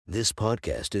This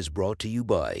podcast is brought to you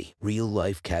by Real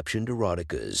Life Captioned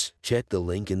Eroticas. Check the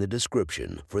link in the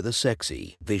description for the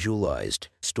sexy, visualized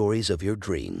stories of your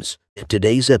dreams.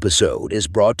 Today's episode is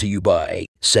brought to you by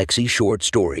Sexy Short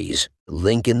Stories.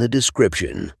 Link in the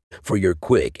description for your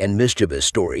quick and mischievous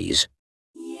stories.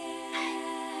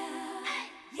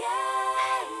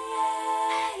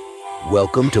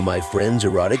 Welcome to my friend's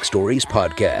Erotic Stories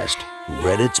podcast,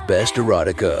 Reddit's Best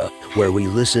Erotica, where we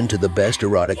listen to the best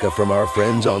erotica from our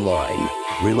friends online.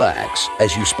 Relax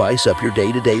as you spice up your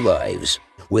day-to-day lives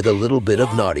with a little bit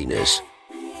of naughtiness.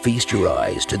 Feast your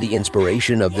eyes to the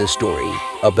inspiration of this story,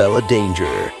 Abella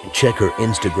Danger. Check her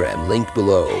Instagram linked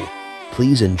below.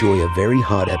 Please enjoy a very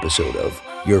hot episode of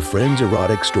Your Friend's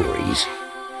Erotic Stories.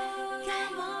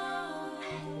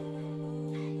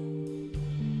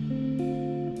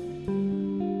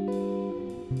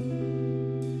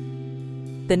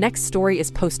 The next story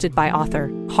is posted by author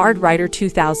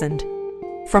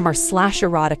HardWriter2000 from our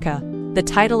 /erotica. The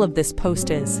title of this post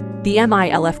is The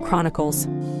MILF Chronicles.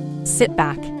 Sit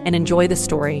back and enjoy the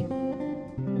story.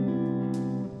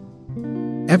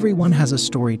 Everyone has a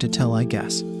story to tell, I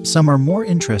guess. Some are more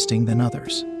interesting than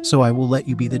others, so I will let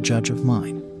you be the judge of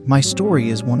mine. My story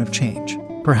is one of change.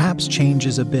 Perhaps change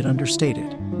is a bit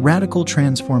understated. Radical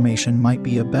transformation might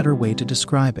be a better way to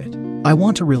describe it. I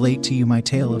want to relate to you my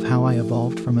tale of how I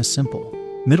evolved from a simple,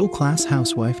 middle-class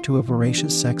housewife to a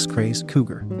voracious sex-crazed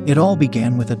cougar. It all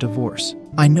began with a divorce.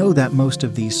 I know that most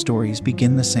of these stories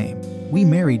begin the same. We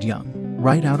married young,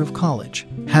 right out of college,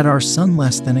 had our son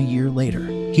less than a year later.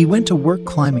 He went to work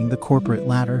climbing the corporate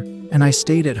ladder, and I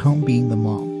stayed at home being the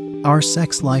mom. Our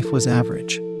sex life was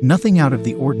average, nothing out of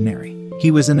the ordinary. He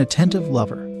was an attentive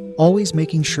lover, always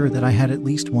making sure that I had at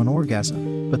least one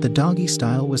orgasm, but the doggy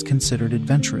style was considered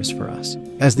adventurous for us.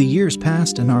 As the years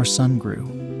passed and our son grew,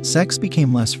 sex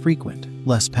became less frequent,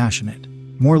 less passionate,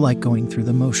 more like going through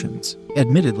the motions.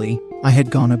 Admittedly, I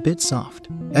had gone a bit soft.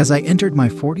 As I entered my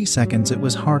 40 seconds, it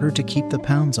was harder to keep the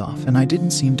pounds off, and I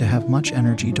didn't seem to have much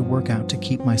energy to work out to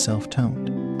keep myself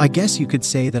toned. I guess you could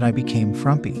say that I became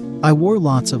frumpy. I wore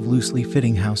lots of loosely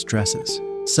fitting house dresses,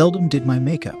 seldom did my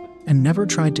makeup, and never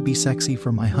tried to be sexy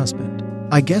for my husband.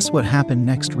 I guess what happened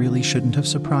next really shouldn't have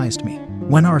surprised me.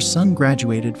 When our son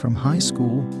graduated from high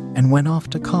school and went off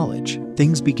to college,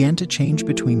 things began to change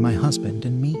between my husband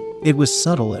and me. It was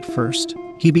subtle at first.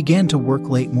 He began to work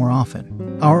late more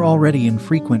often. Our already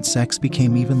infrequent sex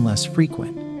became even less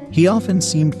frequent. He often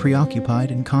seemed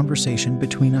preoccupied, and conversation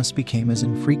between us became as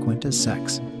infrequent as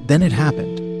sex. Then it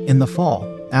happened. In the fall,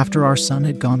 after our son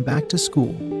had gone back to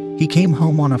school, he came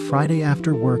home on a Friday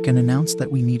after work and announced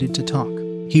that we needed to talk.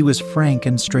 He was frank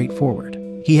and straightforward.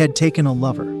 He had taken a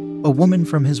lover, a woman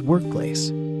from his workplace,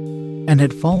 and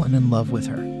had fallen in love with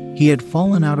her. He had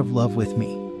fallen out of love with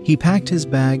me. He packed his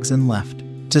bags and left.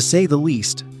 To say the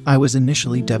least, I was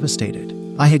initially devastated.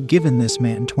 I had given this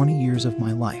man 20 years of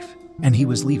my life, and he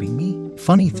was leaving me.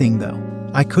 Funny thing though,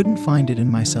 I couldn't find it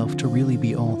in myself to really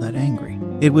be all that angry.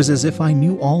 It was as if I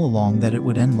knew all along that it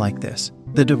would end like this.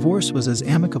 The divorce was as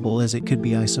amicable as it could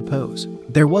be, I suppose.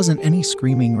 There wasn't any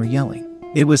screaming or yelling.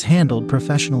 It was handled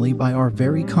professionally by our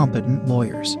very competent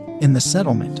lawyers. In the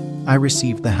settlement, I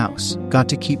received the house, got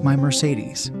to keep my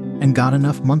Mercedes, and got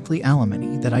enough monthly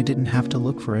alimony that I didn't have to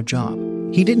look for a job.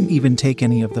 He didn't even take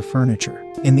any of the furniture.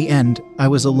 In the end, I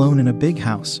was alone in a big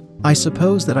house. I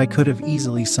suppose that I could have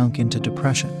easily sunk into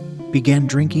depression, began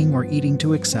drinking or eating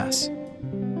to excess.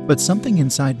 But something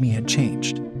inside me had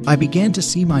changed. I began to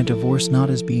see my divorce not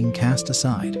as being cast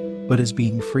aside, but as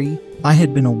being free. I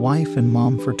had been a wife and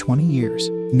mom for 20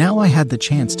 years. Now I had the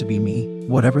chance to be me,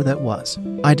 whatever that was.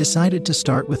 I decided to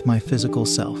start with my physical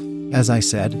self. As I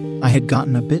said, I had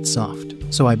gotten a bit soft,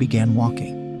 so I began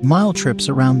walking. Mile trips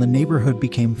around the neighborhood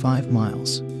became 5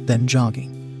 miles, then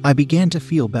jogging. I began to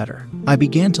feel better. I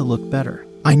began to look better.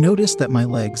 I noticed that my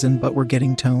legs and butt were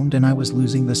getting toned, and I was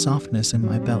losing the softness in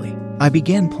my belly. I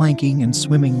began planking and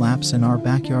swimming laps in our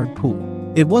backyard pool.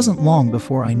 It wasn't long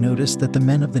before I noticed that the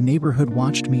men of the neighborhood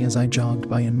watched me as I jogged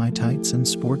by in my tights and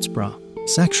sports bra.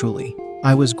 Sexually,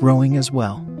 I was growing as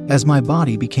well. As my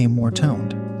body became more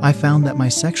toned, I found that my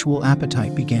sexual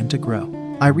appetite began to grow.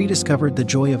 I rediscovered the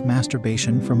joy of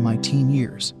masturbation from my teen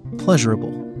years.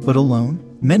 Pleasurable, but alone.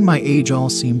 Men my age all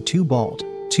seemed too bald,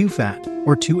 too fat,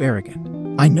 or too arrogant.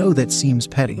 I know that seems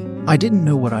petty. I didn't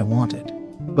know what I wanted,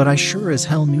 but I sure as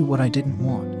hell knew what I didn't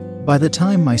want. By the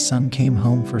time my son came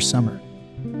home for summer,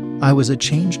 I was a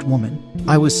changed woman.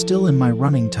 I was still in my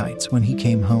running tights when he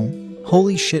came home.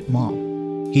 "Holy shit,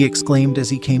 Mom," he exclaimed as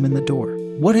he came in the door.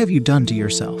 "What have you done to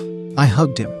yourself?" I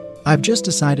hugged him. "I've just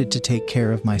decided to take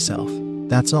care of myself.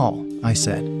 That's all," I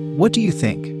said. "What do you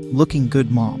think? Looking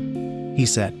good, Mom," he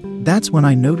said. That's when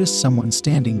I noticed someone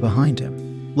standing behind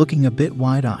him, looking a bit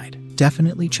wide-eyed,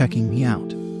 definitely checking me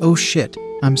out. "Oh shit,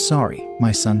 I'm sorry,"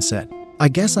 my son said. "I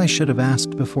guess I should have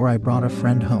asked before I brought a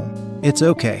friend home." "It's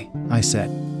okay," I said.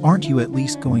 "Aren't you at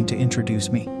least going to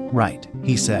introduce me?" "Right,"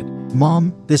 he said.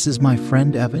 "Mom, this is my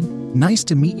friend Evan." "Nice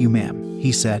to meet you, ma'am,"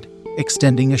 he said,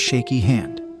 extending a shaky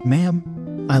hand. "Ma'am?"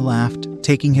 I laughed,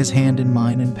 taking his hand in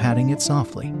mine and patting it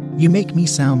softly. "You make me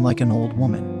sound like an old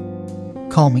woman."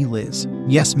 "Call me Liz."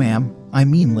 "Yes, ma'am, I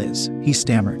mean Liz," he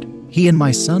stammered. He and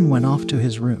my son went off to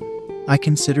his room. I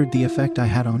considered the effect I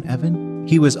had on Evan.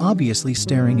 He was obviously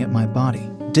staring at my body.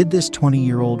 Did this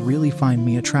 20-year-old really find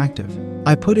me attractive?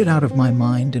 I put it out of my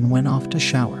mind and went off to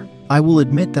shower. I will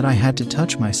admit that I had to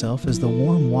touch myself as the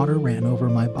warm water ran over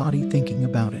my body thinking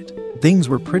about it. Things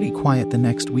were pretty quiet the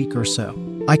next week or so.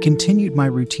 I continued my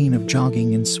routine of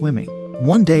jogging and swimming.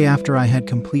 One day after I had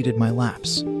completed my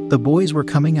laps, the boys were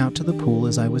coming out to the pool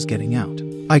as I was getting out.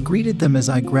 I greeted them as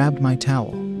I grabbed my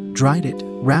towel, dried it,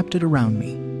 wrapped it around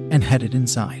me, and headed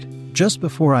inside. Just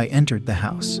before I entered the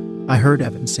house, I heard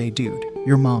Evan say, "Dude,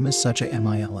 your mom is such a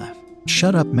MILF."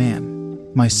 "Shut up, man,"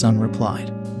 my son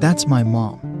replied. "That's my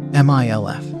mom.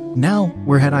 MILF. Now,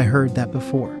 where had I heard that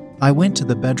before? I went to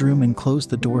the bedroom and closed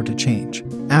the door to change.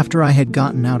 After I had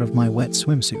gotten out of my wet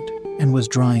swimsuit and was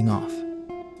drying off,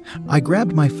 I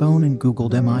grabbed my phone and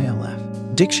Googled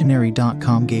MILF.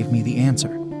 Dictionary.com gave me the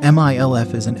answer.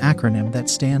 MILF is an acronym that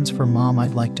stands for Mom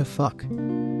I'd Like to Fuck,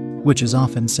 which is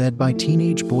often said by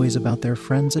teenage boys about their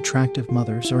friends' attractive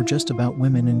mothers or just about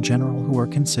women in general who are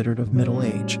considered of middle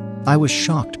age. I was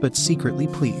shocked but secretly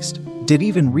pleased. Did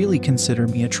Evan really consider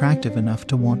me attractive enough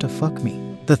to want to fuck me?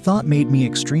 The thought made me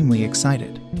extremely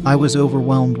excited. I was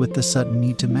overwhelmed with the sudden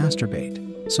need to masturbate,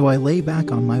 so I lay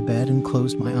back on my bed and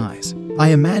closed my eyes. I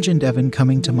imagined Evan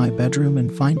coming to my bedroom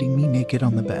and finding me naked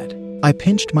on the bed. I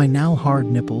pinched my now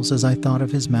hard nipples as I thought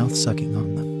of his mouth sucking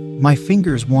on them. My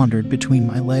fingers wandered between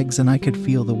my legs and I could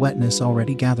feel the wetness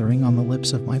already gathering on the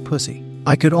lips of my pussy.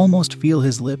 I could almost feel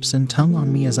his lips and tongue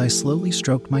on me as I slowly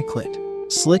stroked my clit,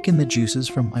 slicking the juices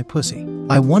from my pussy.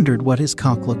 I wondered what his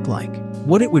cock looked like,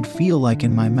 what it would feel like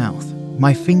in my mouth.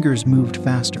 My fingers moved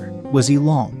faster. Was he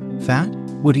long, fat?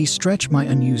 Would he stretch my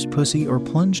unused pussy or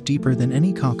plunge deeper than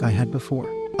any cock I had before?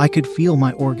 I could feel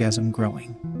my orgasm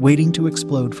growing, waiting to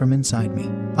explode from inside me.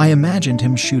 I imagined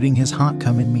him shooting his hot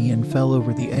cum in me and fell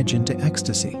over the edge into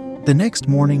ecstasy. The next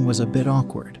morning was a bit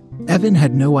awkward. Evan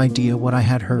had no idea what I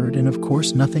had heard and of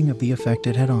course nothing of the effect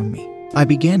it had on me. I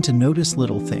began to notice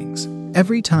little things.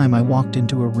 Every time I walked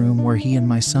into a room where he and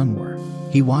my son were,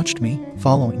 he watched me,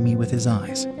 following me with his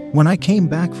eyes. When I came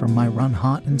back from my run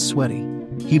hot and sweaty,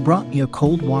 he brought me a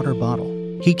cold water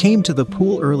bottle. He came to the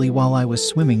pool early while I was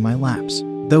swimming my laps.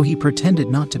 Though he pretended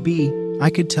not to be, I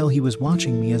could tell he was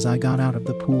watching me as I got out of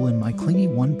the pool in my clingy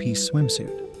one-piece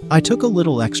swimsuit. I took a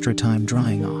little extra time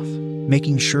drying off,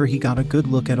 making sure he got a good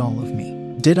look at all of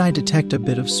me. Did I detect a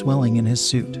bit of swelling in his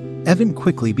suit? Evan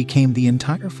quickly became the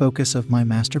entire focus of my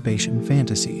masturbation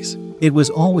fantasies. It was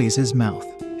always his mouth,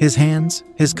 his hands,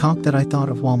 his cock that I thought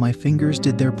of while my fingers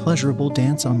did their pleasurable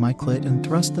dance on my clit and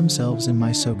thrust themselves in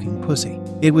my soaking pussy.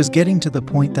 It was getting to the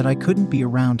point that I couldn't be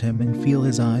around him and feel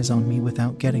his eyes on me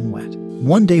without getting wet.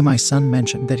 One day my son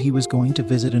mentioned that he was going to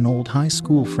visit an old high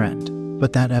school friend,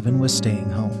 but that Evan was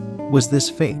staying home. Was this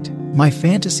fate? My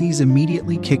fantasies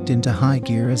immediately kicked into high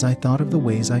gear as I thought of the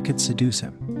ways I could seduce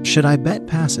him. Should I bet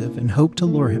passive and hope to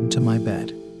lure him to my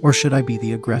bed? Or should I be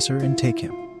the aggressor and take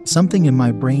him? Something in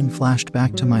my brain flashed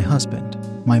back to my husband,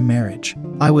 my marriage.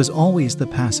 I was always the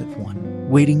passive one,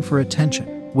 waiting for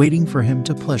attention, waiting for him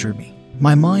to pleasure me.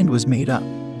 My mind was made up.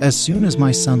 As soon as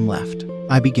my son left,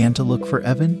 I began to look for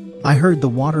Evan. I heard the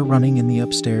water running in the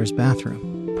upstairs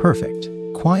bathroom. Perfect.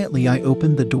 Quietly, I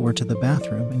opened the door to the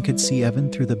bathroom and could see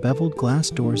Evan through the beveled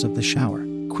glass doors of the shower.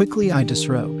 Quickly, I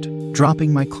disrobed,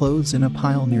 dropping my clothes in a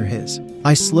pile near his.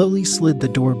 I slowly slid the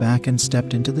door back and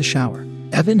stepped into the shower.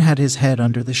 Evan had his head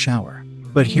under the shower,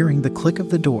 but hearing the click of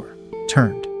the door,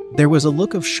 turned. There was a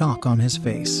look of shock on his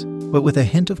face, but with a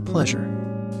hint of pleasure,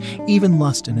 even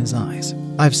lust in his eyes.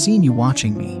 "I've seen you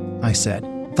watching me," I said.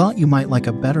 "Thought you might like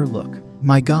a better look."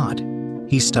 "My God,"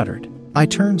 he stuttered. I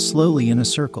turned slowly in a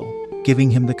circle,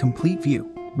 giving him the complete view.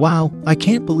 "Wow, I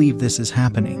can't believe this is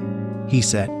happening," he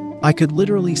said. I could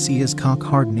literally see his cock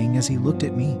hardening as he looked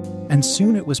at me, and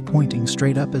soon it was pointing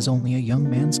straight up as only a young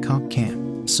man's cock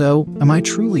can. "So, am I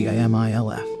truly a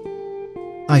MILF?"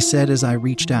 I said as I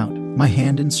reached out, my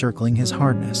hand encircling his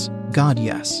hardness. "God,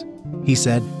 yes," he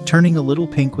said, turning a little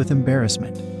pink with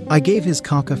embarrassment. I gave his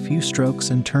cock a few strokes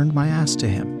and turned my ass to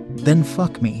him. "Then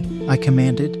fuck me," I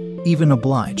commanded, even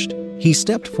obliged. He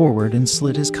stepped forward and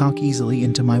slid his cock easily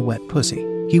into my wet pussy.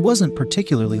 He wasn't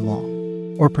particularly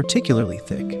long or particularly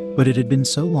thick, but it had been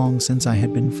so long since I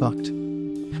had been fucked.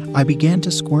 I began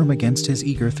to squirm against his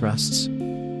eager thrusts,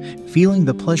 feeling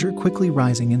the pleasure quickly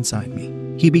rising inside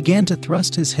me. He began to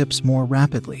thrust his hips more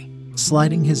rapidly,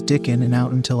 sliding his dick in and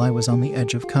out until I was on the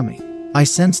edge of coming. I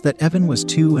sensed that Evan was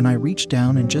too, and I reached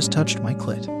down and just touched my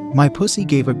clit. My pussy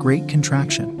gave a great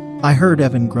contraction. I heard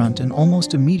Evan grunt, and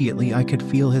almost immediately I could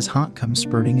feel his hot cum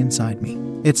spurting inside me.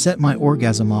 It set my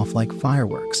orgasm off like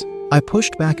fireworks. I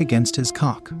pushed back against his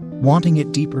cock, wanting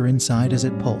it deeper inside as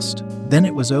it pulsed. Then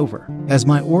it was over. As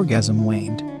my orgasm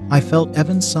waned, I felt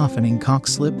Evan's softening cock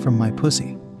slip from my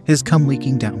pussy, his cum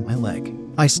leaking down my leg.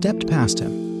 I stepped past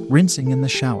him, rinsing in the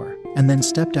shower, and then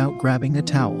stepped out grabbing a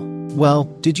towel. "Well,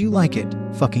 did you like it,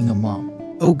 fucking a mom?"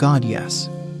 "Oh God, yes,"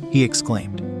 he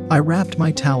exclaimed. I wrapped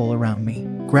my towel around me,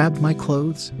 grabbed my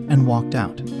clothes, and walked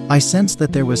out. I sensed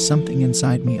that there was something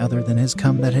inside me other than his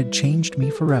cum that had changed me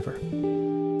forever.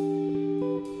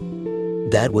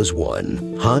 That was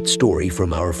one hot story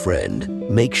from our friend.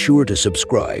 Make sure to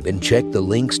subscribe and check the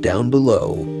links down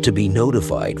below to be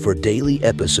notified for daily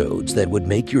episodes that would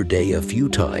make your day a few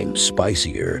times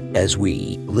spicier as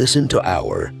we listen to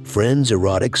our friends'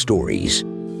 erotic stories.